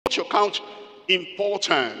what you count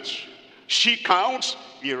important, she counts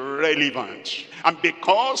irrelevant. And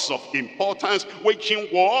because of importance, waging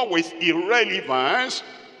war with irrelevance,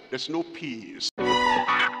 there's no peace.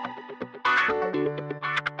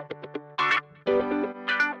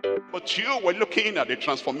 But you were looking at the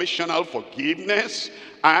transformational forgiveness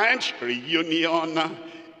and reunion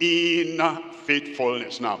in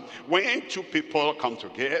faithfulness. Now, when two people come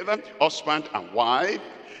together, husband and wife,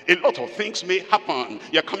 a lot of things may happen.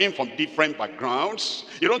 You're coming from different backgrounds.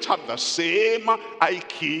 You don't have the same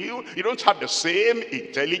IQ. You don't have the same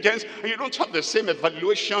intelligence. And you don't have the same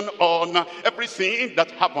evaluation on everything that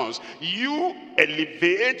happens. You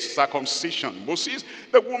elevate circumcision. Moses,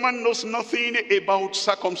 the woman knows nothing about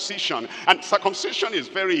circumcision. And circumcision is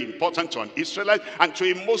very important to an Israelite and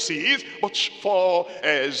to a Moses. But for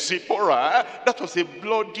Zipporah, that was a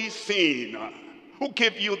bloody thing. Who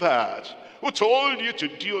gave you that? Who told you to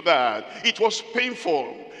do that? It was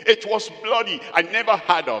painful. It was bloody. I never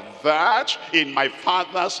heard of that in my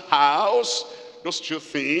father's house. Those two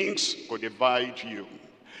things could divide you.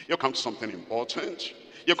 You count something important.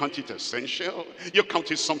 You count it essential. You count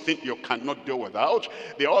it something you cannot do without.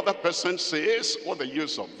 The other person says, what the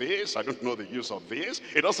use of this? I don't know the use of this.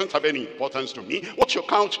 It doesn't have any importance to me. What you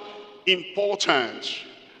count important,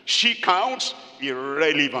 she counts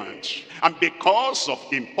irrelevant. And because of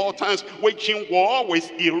importance, waging war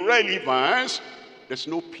with irrelevance, there's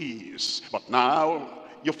no peace. But now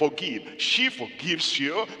you forgive. She forgives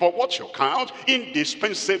you for what you count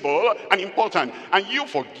indispensable and important. And you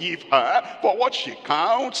forgive her for what she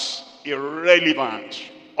counts irrelevant,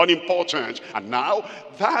 unimportant. And now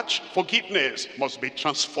that forgiveness must be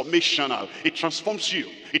transformational. It transforms you.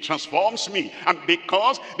 It transforms me. And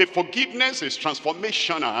because the forgiveness is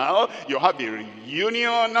transformational, you have a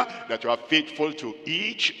reunion that you are faithful to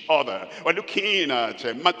each other. We're looking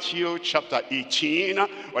at Matthew chapter 18.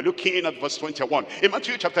 We're looking at verse 21. In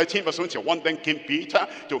Matthew chapter 18 verse 21, then came Peter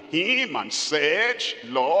to him and said,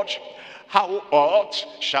 Lord, how oft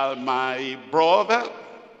shall my brother,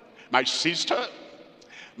 my sister,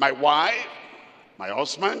 my wife, my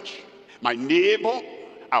husband, my neighbor,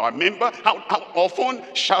 our member, how often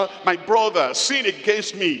shall my brother sin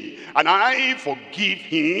against me and I forgive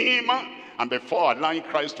him? And before allowing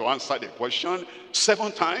Christ to answer the question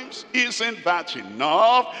 7 times, isn't that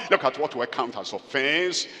enough? Look at what we count as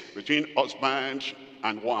offense between husband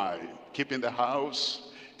and wife. Keeping the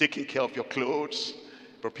house, taking care of your clothes,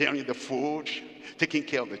 preparing the food, taking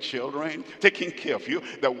care of the children, taking care of you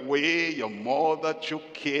the way your mother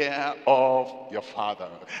took care of your father.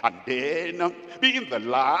 And then being the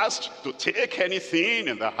last to take anything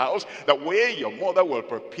in the house the way your mother will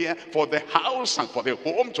prepare for the house and for the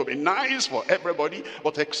home to be nice for everybody,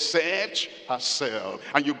 but except herself.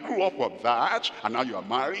 And you grew up with that, and now you are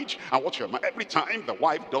married, and what you're every time the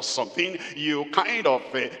wife does something, you kind of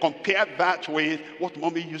compare that with what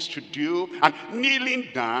mommy used to do, and kneeling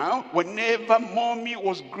down whenever mommy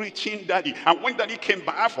was greeting daddy. And when daddy came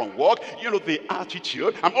back from work, you know, the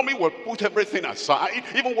attitude, and mommy will put everything aside,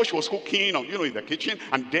 even what she was cooking, or, you know, in the kitchen,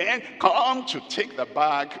 and then come to take the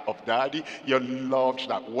bag of daddy. You loved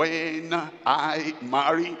that. When I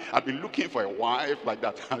marry, I'll be looking for a wife like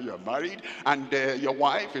that. You're married, and your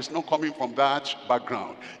wife is not coming from that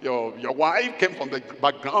background. Your wife came from the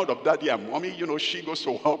background of daddy and mommy. You know, she goes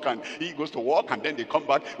to work and he goes to work, and then they come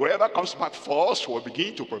back. Whoever comes back first will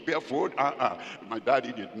begin to prepare food. My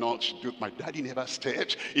daddy did not do. My daddy never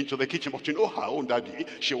stepped into the kitchen. But you know her own daddy,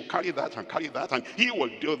 she will carry that, and he will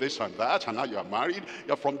do this and that. And now you are married,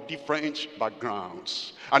 you're from different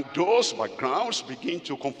backgrounds, and those backgrounds begin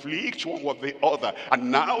to conflict one with the other.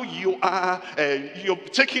 And now you are you're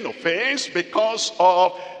taking offense because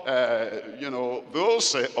of you know,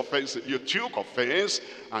 those offenses. You took offense,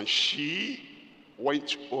 and she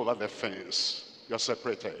went over the fence. You're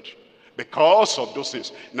separated because of those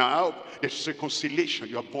things. Now there's reconciliation.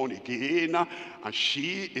 You are born again, and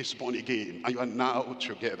she is born again, and you are now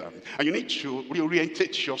together. And you need to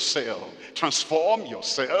reorientate yourself, transform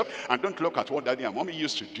yourself, and don't look at what daddy and mommy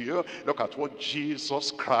used to do. Look at what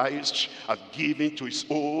Jesus Christ has given to his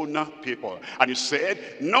own people. And he said,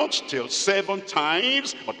 not till 7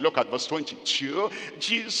 times, but look at verse 22.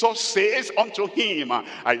 Jesus says unto him,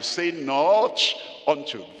 I say not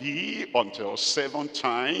unto thee until 7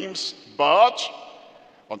 times, but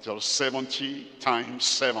until 70 times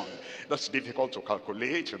 7. That's difficult to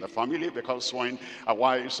calculate in the family, because when our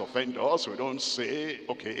wives offend us, we don't say,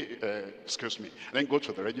 okay, excuse me, then go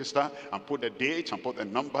to the register and put the date and put the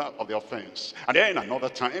number of the offense. And then another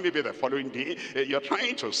time, maybe the following day, you're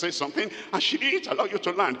trying to say something, and she didn't allow you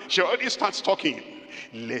to land. She already starts talking.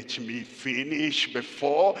 Let me finish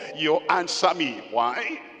before you answer me.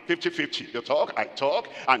 Why? 50-50. You talk, I talk,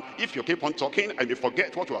 and if you keep on talking, I may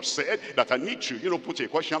forget what you have said that I need to, put a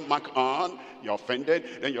question mark on. You're offended,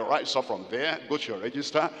 then you rise up from there, go to your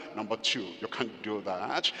register. Number 2, you can't do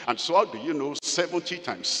that. And so how do you know 70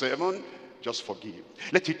 times 7? Just forgive.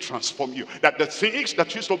 Let it transform you. That the things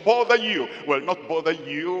that used to bother you will not bother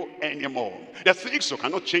you anymore. The things you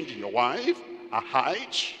cannot change in your wife, her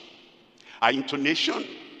height, her intonation,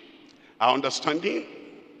 her understanding,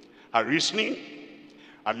 her reasoning,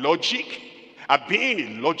 her logic, her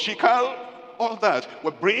being illogical, all that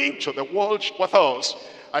we bring to the world with us.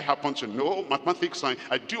 I happen to know mathematics.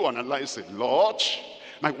 I do analyze a lot.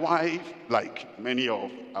 My wife, like many of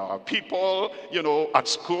our people, at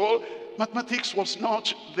school, mathematics was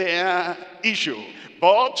not their issue,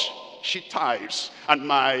 but she types, and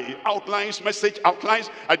my outlines, message outlines,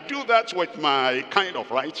 I do that with my kind of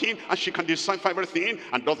writing, and she can decipher everything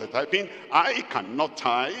and does the typing. I cannot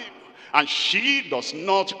type, and she does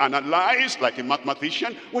not analyze like a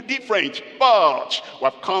mathematician. We're different, but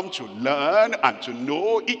we've come to learn and to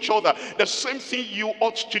know each other. The same thing you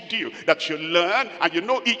ought to do, that you learn and you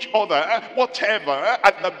know each other. Whatever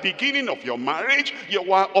at the beginning of your marriage you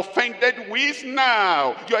were offended with,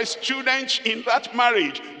 now you're a student in that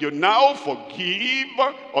marriage. You now forgive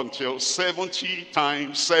until 70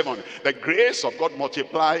 times 7. The grace of God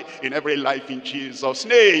multiply in every life in Jesus'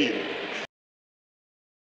 name.